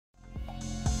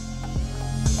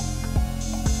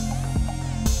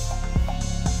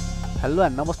Hello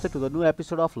and नमस्ते to the new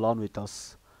episode of learn with us.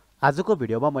 आजको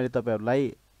भिडियोमा मैले तपाईहरुलाई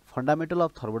fundamental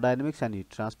of thermodynamics and hit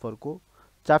ट्रान्सफरको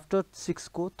chapter 6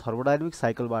 को थर्मोडायनामिक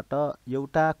साइकलबाट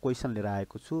एउटा क्वेशन लिएर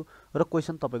आएको छु र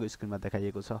क्वेशन तपाईको स्क्रिनमा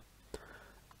देखाइएको छ।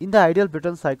 In the ideal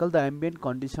Brayton cycle, the ambient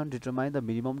condition determine the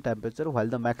minimum temperature while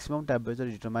the maximum temperature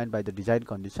is determined by the design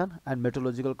condition and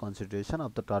meteorological consideration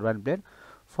of the turbine blade.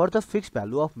 For the fixed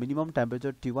value of minimum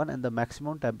temperature T1 and the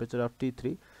maximum temperature of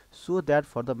T3, so that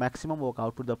for the maximum work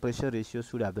output the pressure ratio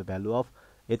should have the value of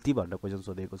यति भनेर question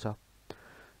सोधेको छ।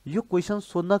 यो question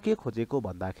सोध्न के खोजेको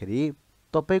भन्दाखेरि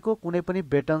तपाईको कुनै पनि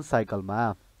ब्रेटन साइकलमा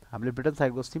हामीले ब्रेटन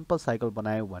साइकलको सिम्पल साइकल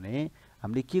बनायौं भने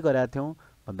हामीले के गरेका थियौं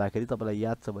भन्दाखेरि तपाईलाई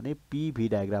याद छ भने पीभी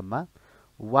डायग्राममा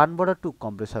 1 बाट 2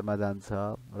 कम्प्रेसरमा जान्छ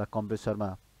र कम्प्रेसरमा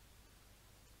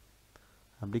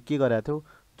हामीले के गरेका थियौं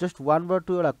जस्ट 1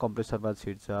 बाट 2 एउटा कम्प्रेसरमा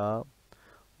छिर्छ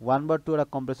 1 बाट 2 एउटा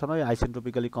कम्प्रेसरमा यो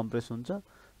आइसेन्ट्रोपिकली कम्प्रेस हुन्छ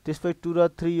त्यसपछि 2 र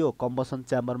 3 यो कम्बसन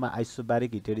च्याम्बरमा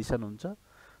आइसोब्यारिक हिट एडिसन हुन्छ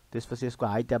त्यसपछि यसको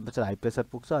हाई टेम्परेचर हाई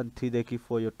प्रेसर पुग्छ अनि 3 देखि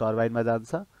 4 यो टर्बाइनमा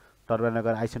जान्छ टर्बाइनमा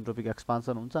गएर आइसेन्ट्रोपिक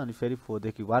एक्सपान्सन हुन्छ अनि फेरि 4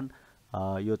 देखि 1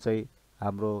 यो चाहिँ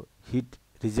हाम्रो हिट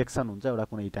रिजेक्सन हुन्छ एउटा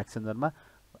कुनै हिट एक्सचेन्जरमा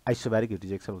आइसोब्यारिक हिट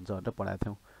रिजेक्सन हुन्छ भनेर पढाएको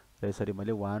थियौं र यसरी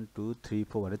मैले 1 2 3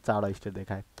 4 भने चारवटा स्टेप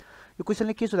देखाए। यो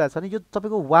क्वेशनले के सोधेको छ भने यो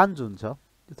तपाईको 1 जुन छ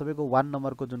यो तपाईको 1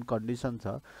 नम्बरको जुन कन्डिसन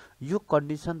छ यो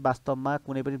कन्डिसन वास्तवमा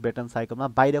कुनै पनि ब्रेटन साइकलमा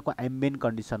बाहिरको एम्बिएन्ट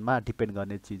कन्डिसनमा डिपेन्ड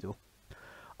गर्ने चीज हो।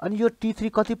 अनि यो T3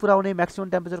 कति पुर्याउने म्याक्सिमम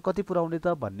टेम्परेचर कति पुर्याउने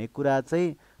त भन्ने कुरा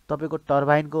चाहिँ तपाईको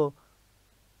टर्बाइनको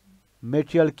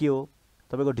मेटेरियल के हो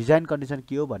तपाईको डिजाइन कन्डिसन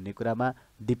के हो भन्ने कुरामा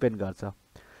डिपेन्ड गर्छ।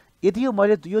 यदि यो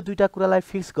मैले यो दुईटा कुरालाई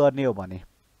फिक्स गर्ने हो भने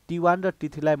T1 र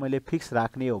T3 लाई मैले फिक्स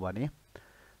राख्ने हो भने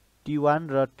T1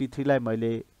 र T3 लाई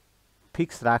मैले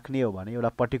फिक्स राख्ने हो भने एउटा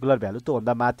पर्टिकुलर भ्यालु त्यो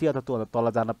भन्दा माथि अथवा त्यो भन्दा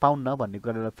तल जान पाउन्न भन्ने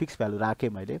कुरा एउटा फिक्स भ्यालु राखे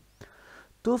मैले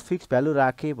त्यो फिक्स भ्यालु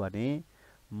राखे भने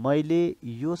मैले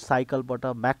यो साइकलबाट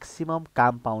म्याक्सिमम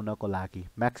काम पाउनको लागि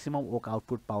म्याक्सिमम वर्क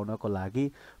आउटपुट पाउनको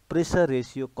लागि प्रेसर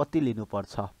रेशियो कति लिनु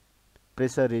पर्छ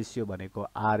प्रेसर रेशियो भनेको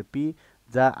आरपी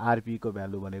जहाँ आरपी को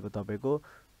भ्यालु भनेको तपाईको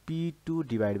P2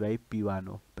 डिवाइड बाइ P1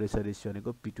 हो प्रेसर रेशियो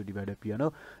भनेको P2 डिवाइड बाइ P1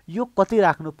 हो यो कति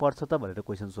राख्नु पर्छ त भनेर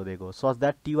क्वेशन सोधेको हो सच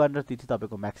दैट T1 र T3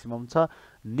 तपाईको म्याक्सिमम छ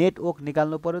नेट वर्क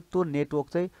निकाल्नु पर्यो त्यो नेट वर्क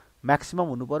चाहिँ म्याक्सिमम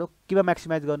हुनु पर्यो केमा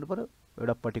म्याक्सिमाइज गर्नु पर्यो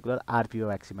एउटा पर्टिकुलर आरपी मा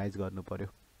म्याक्सिमाइज गर्नु पर्यो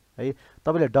है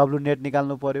तपाईले डब्ल्यू नेट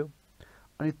निकाल्नु पर्यो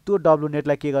अनि त्यो डब्ल्यू नेट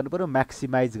लाई के गर्नु पर्यो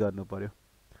म्याक्सिमाइज गर्नु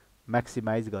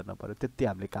पर्यो त्यति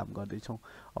हामीले काम गर्दै छौं।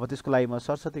 अब त्यसको लागि म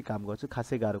सरसर्ती काम गर्छु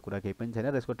खासै गाह्रो कुरा केही पनि छैन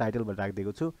र यसको टाइटल पनि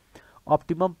राखिदिएको छु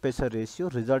Optimum pressure ratio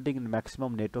resulting in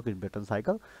maximum network in Brayton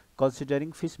cycle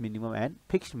considering fixed minimum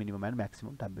and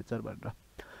maximum temperature भनेर।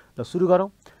 ल सुरु गरौँ।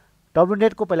 W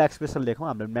net को पहिला एक्सप्रेसन लेखौँ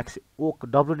हामीले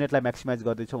W net लाई म्याक्सिमाइज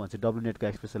गर्दै छौं भने चाहिँ W net को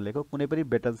एक्सप्रेसन लेखौँ कुनै पनि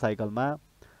Brayton साइकलमा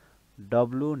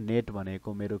W net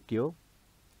भनेको मेरो के हो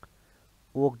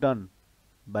वर्क डन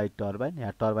बाइ टर्बाइन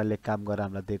यहाँ टर्बाइनले काम गरेर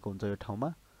हामीलाई दिएको हुन्छ यो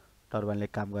ठाउँमा टर्बाइनले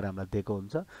काम गरेर हामीलाई दिएको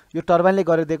हुन्छ यो टर्बाइनले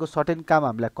गरेर दिएको सर्टेन काम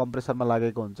हामीलाई कम्प्रेसरमा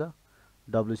लागेको हुन्छ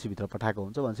WC भित्र पठाएको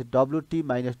हुन्छ भनेपछि WT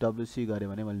माइनस WC गरे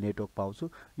भने मैले नेटवर्क पाउँछु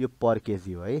यो पर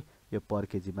केजी हो है यो पर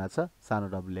केजी मा छ सानो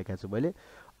w लेखेको छु मैले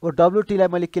अब WT लाई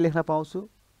मैले के लेख्न पाउँछु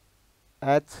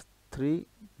H3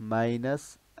 माइनस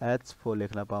H4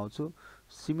 लेख्न पाउँछु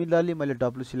सिमिलरली मैले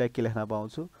WC लाई के लेख्न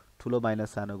पाउँछु ठुलो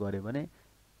माइनस सानो गरे भने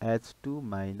H2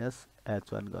 माइनस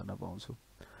H1 गर्न पाउँछु।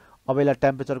 अब यसलाई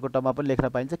टेम्परेचरको टर्ममा पनि लेख्न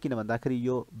पाइन्छ किन भन्दाखेरि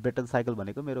यो ब्रेटन साइकल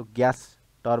भनेको मेरो ग्यास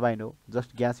टर्बाइन हो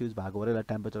जस्ट ग्यास युज भएको भएर यसलाई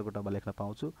टेम्परेचरको टर्ममा लेख्न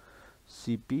पाउँछु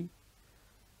Cp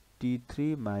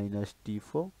T3 minus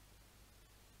T4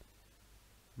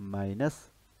 minus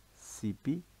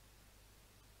Cp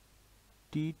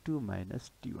T2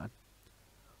 minus T1।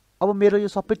 अब मेरो यो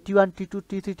सबै T1 T2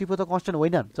 T3 T4 त कन्स्टेन्ट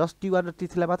होइन जस्ट T1 र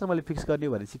T3 लाई मात्र मैले फिक्स गर्ने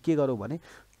हो भनेपछि के गरौँ भने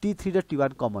T3 र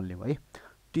T1 कमन लिउँ है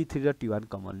T3 र T1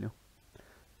 कमन लिउँ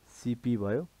Cp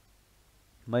भयो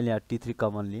मैले यहाँ T3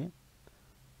 कमन लिए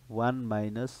 1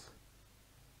 minus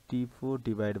T4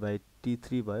 divide by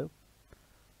T3 भयो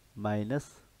माइनस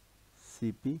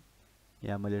Cp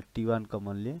यहाँ मैले T1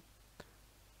 कमन लिए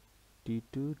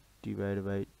T2 divide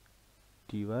by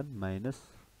T1 minus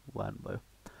 1 भयो।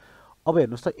 अब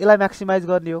हेर्नुस् त यसलाई म्याक्सिमाइज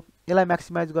गर्ने हो यसलाई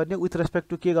म्याक्सिमाइज गर्ने विथ रेस्पेक्ट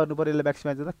टु के गर्नु पर्यो यसलाई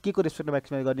म्याक्सिमाइज गर्दा के को रेस्पेक्टमा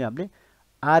म्याक्सिमाइज गर्ने हामीले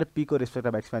आरपी को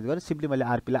रेस्पेक्टमा म्याक्सिमाइज गर्ने सिम्पली मैले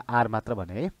आरपी लाई आर मात्र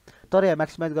भने है तर यहाँ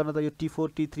म्याक्सिमाइज गर्न त यो T4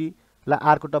 T3 लाई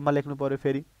आर को टर्ममा लेख्नु पर्यो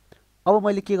फेरि अब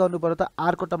मैले के गर्नु पर्यो त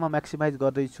आर को टर्ममा म्याक्सिमाइज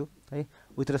गर्दै छु है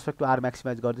with respect to are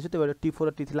maximise गर्दै छु त्यही भएर T4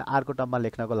 र T3 लाई आर को टर्ममा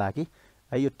लेख्नको लागि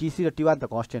है यो T3 र T1 त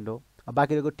कन्स्टेन्ट हो अब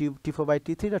बाँकी रहेको T4 बाइ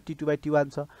T3 र T2 बाइ T1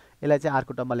 छ यसलाई चाहिँ आर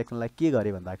को टर्ममा लेख्नलाई के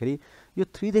गरे भन्दाखेरि यो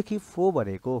 3 देखि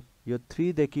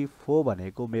 4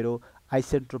 भनेको मेरो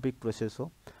आइसेन्ट्रोपिक प्रोसेस हो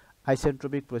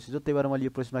त्यही भएर मैले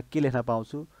यो प्रोसेसमा के लेख्न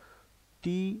पाउँछु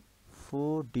T4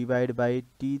 P4 divide by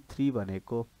T3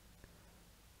 भनेको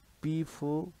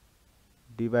P4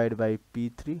 divide by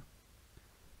P3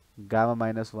 gamma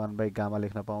minus 1 by gamma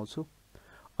लेख्न पाउँछु।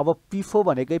 अब P4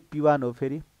 भनेकै P1 हो,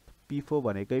 फेरि P4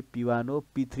 भनेकै P1 हो,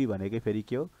 P3 भनेकै फेरि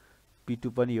के हो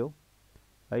P2 पनि हो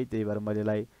है। त्यही भएर मैले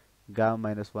यसलाई गामा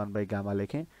माइनस 1 बाई गामा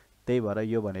लेखेँ। त्यही भएर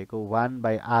यो भनेको 1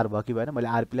 बाई आर भयो कि भएन? मैले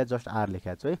आरपीलाई जस्ट आर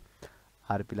लेखेको छु है,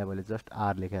 आरपीलाई मैले जस्ट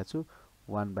आर लेखेको छु।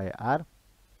 1 by are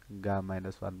gamma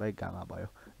minus 1 by gamma भयो।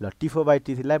 ल T4 बाई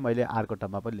T3 लाई मैले आरको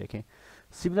टर्ममा पनि लेखेँ।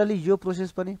 सिमिलरली यो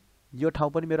प्रोसेस पनि, यो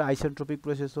ठाउँ पनि मेरो आइसेन्ट्रोपिक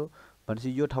प्रोसेस हो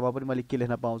भनेपछि यो ठाउँमा पनि मैले के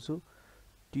लेख्न पाउँछु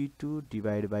T2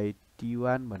 डिभाइड बाई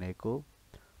T1 भनेको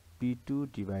P2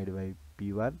 divide by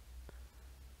P1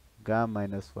 gamma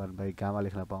minus 1 by gamma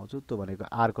लेख्न पाउँछु। त्यो भनेको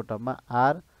आरको टर्ममा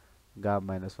are gamma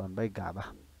minus 1 by gamma.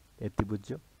 यति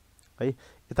बुझ्यो है।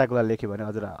 यताको लागि लेख्यो भने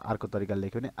हजुर अर्को तरिकाले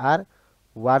लेख्यो भने are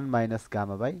 1 minus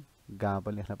gamma by gamma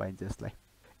पनि लेख्न पाइन्छ। यसलाई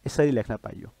यसरी लेख्न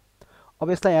पाइयो। अब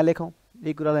यसलाई यहाँ लेखौँ,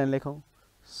 यही कुरालाई यहाँ लेखौँ।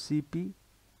 Cp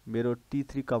मेरो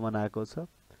T3 कमन आएको छ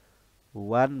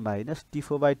 1 माइनस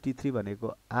T4 बाई T3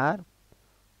 भनेको are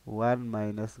 1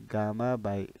 minus gamma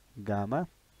by gamma,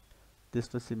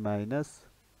 त्यसपछि minus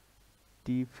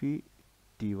T3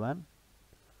 T1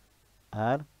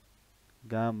 are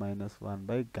gamma minus 1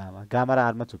 by gamma. Gamma र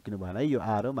आरमा झुक्किनु भएन है, यो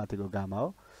आर हो, माथिको गामा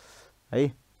हो है।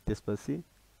 त्यसपछि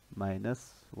माइनस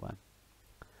 1।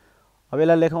 अब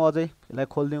यसलाई लेखौँ, अझै यसलाई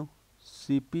खोलिदिउँ।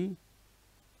 Cp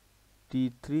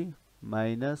T3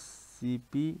 minus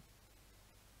Cp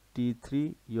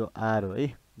T3 यो आर हो है,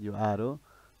 यो आर हो,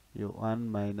 यो 1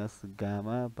 माइनस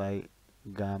गामा बाई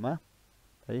गामा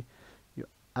है। यो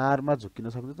आरमा झुक्किन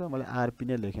सक्छ त, मैले आरपी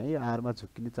नै लेखेँ है। आरमा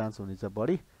झुक्किने चान्स हुनेछ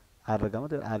बढी, आर र गामा,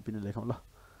 त्यो आरपी नै लेखौँ। ल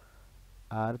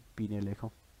आरपी नै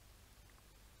लेखौँ,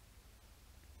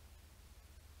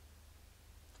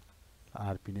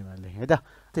 आरपी नै लेखेँ है त।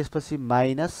 त्यसपछि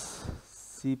minus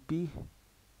Cp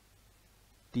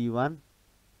T1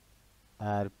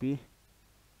 RP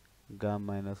gamma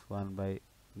minus 1 by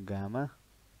gamma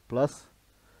plus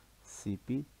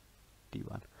Cp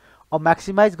T1। अब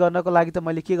म्याक्सिमाइज गर्नको लागि त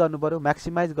मैले के गर्नु पर्यो?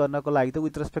 म्याक्सिमाइज गर्नको लागि त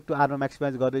विथ रेस्पेक्ट टु आरमा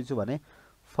म्याक्सिमाइज गर्दैछु भने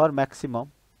फर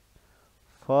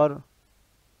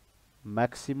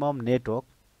म्याक्सिमम नेटवर्क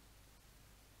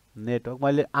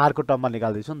मैले आरको टर्ममा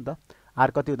निकाल्दैछु नि त।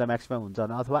 आर कति हुँदा म्याक्सिमम हुन्छ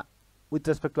भने, अथवा विथ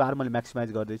रेस्पेक्ट टु आर मैले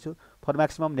म्याक्सिमाइज गर्दैछु। फर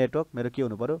म्याक्सिमम नेटवर्क मेरो के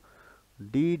हुनु पर्यो?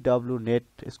 dw नेट,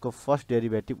 यसको first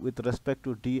derivative with respect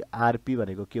to drp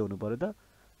भनेको के हुनु पर्यो त?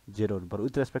 0 हुनु पर्यो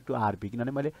विथ रेस्पेक्ट टु आरपी,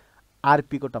 किनभने मैले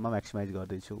आरपी को टर्ममा म्याक्सिमाइज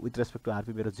गर्दैछु। विथ रेस्पेक्ट टु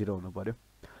आरपी मेरो 0 हुनु पर्यो।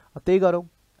 त्यही गरौँ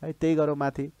है, त्यही गरौँ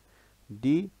माथि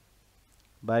d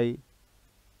बाई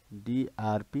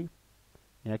drp।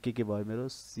 यहाँ के भयो मेरो?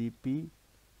 Cp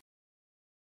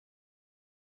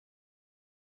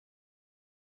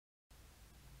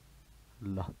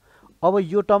ल अब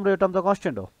यो टर्म र यो टर्म त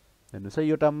कन्स्टेन्ट हो, हेर्नुहोस् है।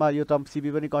 यो टर्म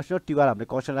Cp पनि कन्स्टेन्ट हो, T1 हामीले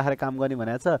कन्स्टेन्ट राखेर काम गर्ने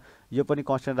भनेको छ, यो पनि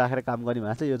कन्स्टेन्ट राखेर काम गर्ने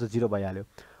भनेको छ। यो चाहिँ 0 भइहाल्यो।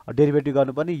 डेरिभेटिभ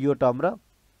गर्नु पनि यो टर्म र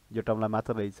यो टर्मलाई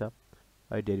मात्र रहेछ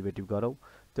है, डेरिभेटिभ गरौँ।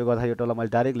 त्यो गर्दा यो टर्मलाई मैले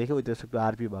direct लेखेँ with respect to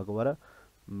RP भएको भएर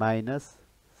माइनस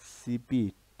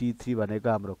Cp T3 भनेको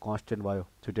हाम्रो कन्स्टेन्ट भयो,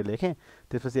 छुट्टै लेखेँ।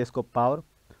 त्यसपछि यसको power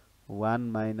 1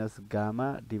 minus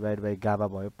gamma divide by gamma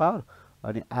भयो पावर,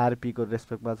 अनि आरपी को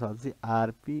रेस्पेक्टमा छ भने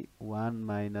RP 1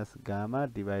 minus gamma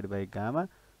divide by gamma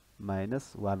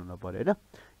minus 1 हुनु पर्यो होइन।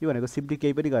 यो भनेको सिम्पली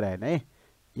केही पनि गरे होइन है।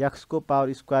 एक्स को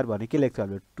पावर स्क्वायर भने के लेख्छ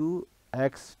हामीले?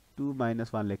 2x 2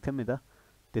 माइनस 1 लेख्थ्यौँ नि त,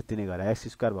 त्यति नै गरे। एक्स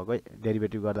स्क्वायर भएको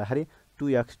डेरिभेटिभ गर्दाखेरि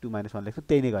 2x 2 माइनस 1 लेख्छौँ,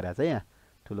 त्यही नै गरेको छ यहाँ,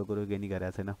 ठुलो कुरो केही नै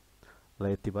गरेको छैन। ल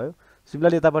यति भयो।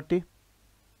 सिमिलरली यतापट्टि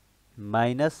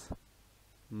माइनस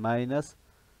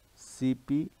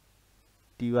Cp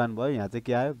T1 भयो, यहाँ चाहिँ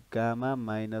के आयो? Gamma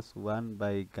minus 1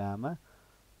 by gamma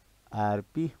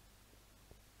RP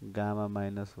gamma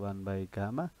minus 1 by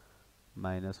gamma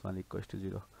minus 1 equals to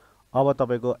 0। अब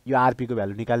तपाईँको यो आरपी को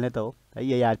भ्यालु निकाल्ने त हो है,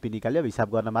 यही आरपी निकाल्यो, हिसाब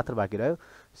गर्न मात्र बाँकी रह्यो।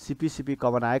 Cp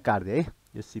कमन आयो, काट्दिए है।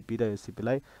 यो Cp र यो Cp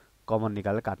लाई कमन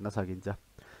निकालेर काट्न सकिन्छ।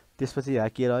 त्यसपछि यहाँ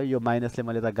के रह्यो? यो माइनसले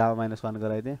मैले त gamma minus 1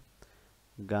 गराइदिएँ,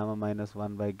 gamma minus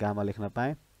 1 by gamma लेख्न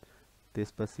पाएँ।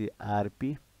 त्यसपछि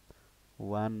RP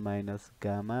 1 minus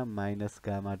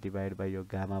gamma divide by यो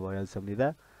गामा भइहाल्छ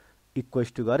लिँदा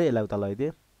इक्वल्स टु गरेँ, यसलाई उता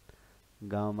लैदिएँ।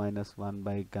 गामा माइनस 1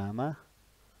 बाई गामा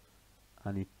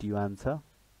अनि T1 छ,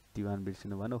 T1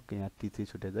 बिर्सिनु भएन। ओके, यहाँ T3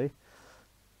 छुटेछ है,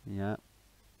 यहाँ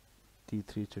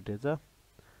T3 छुटेछ,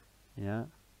 यहाँ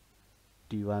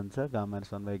T1 छ, गामा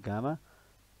माइनस 1 बाई गामा।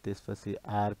 त्यसपछि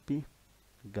RP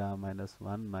gamma minus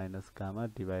 1 minus gamma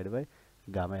divide by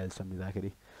gamma LCM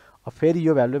लिँदाखेरि अब फेरि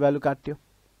यो भ्यालु काट्यो,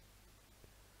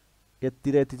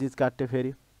 यति र यति चिज काट्यो फेरि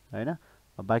होइन।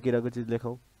 अब बाँकी रहेको चिज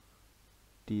लेखौँ।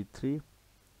 T3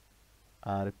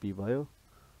 आरपी भयो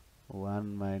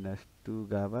 1 minus 2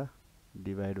 gamma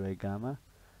divide by gamma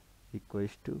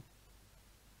equals to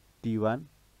T1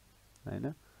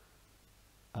 हैन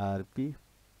आरपी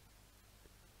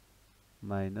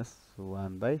माइनस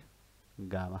 1 बाई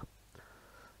गामा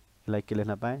यसलाई के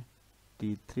लेख्न पाएँ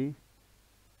T3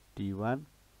 T1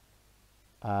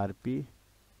 RP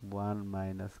 1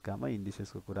 minus gamma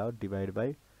इन्डिसेसको कुरा हो divide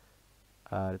by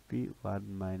RP 1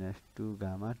 minus 2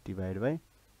 gamma divide by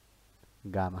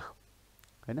gamma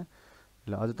हैन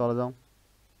ल अझ तल जाउँ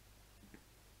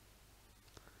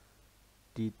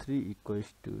T3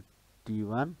 equals to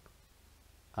T1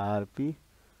 RP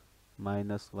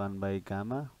minus 1 by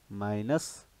gamma minus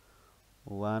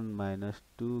 1 minus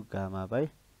 2 gamma by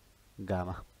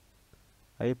gamma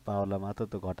है पावरलाई मात्र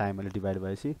त घटाएँ मैले डिभाइड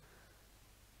भएपछि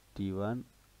T1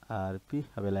 आरपी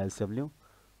अब यसलाई एलसिएम लिउँ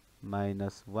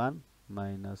minus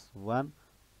 1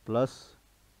 plus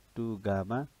 2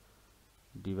 gamma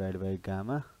divide by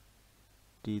gamma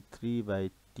T3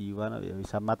 by T1 अब यो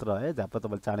हिसाब मात्र है झ्याप्प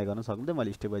तपाईँले चाँडै गर्न सक्नुहुन्छ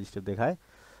मैले स्टेप बाई स्टेप देखाएँ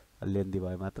लेन्दी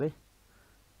भयो मात्रै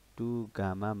 2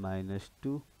 गामा माइनस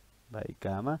 2 बाई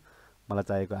गामा मलाई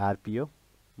चाहिएको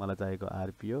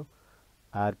आरपी हो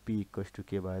आरपी इक्वल्स टु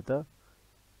के भयो त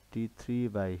T3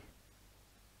 by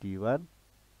T1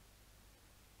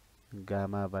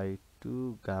 gamma by 2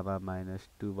 gamma minus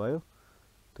 2 भयो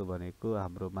त्यो भनेको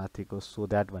हाम्रो माथिको सो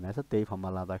द्याट भनेको छ त्यही फर्ममा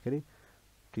लाँदाखेरि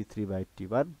T3 by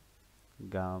T1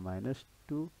 gamma minus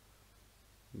 2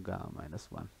 gamma minus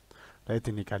 1 र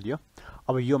यति निकालियो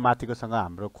अब यो माथिकोसँग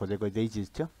हाम्रो खोजेको यही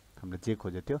चिज थियो हामीले जे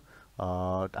खोजेको थियो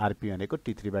आरपी भनेको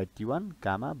T3 by T1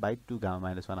 gamma by 2 gamma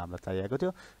minus 1 हामीलाई चाहिएको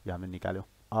थियो यो हामीले निकाल्यो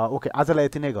ओके आजलाई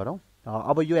यति नै गरौँ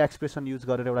अब यो एक्सप्रेसन युज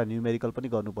गरेर एउटा न्युमेरिकल पनि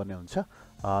गर्नुपर्ने हुन्छ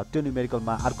त्यो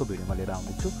न्युमेरिकलमा अर्को भिडियोमा लिएर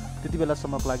आउनेछु त्यति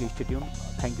बेलासम्मको लागि stay tune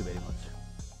thank you very much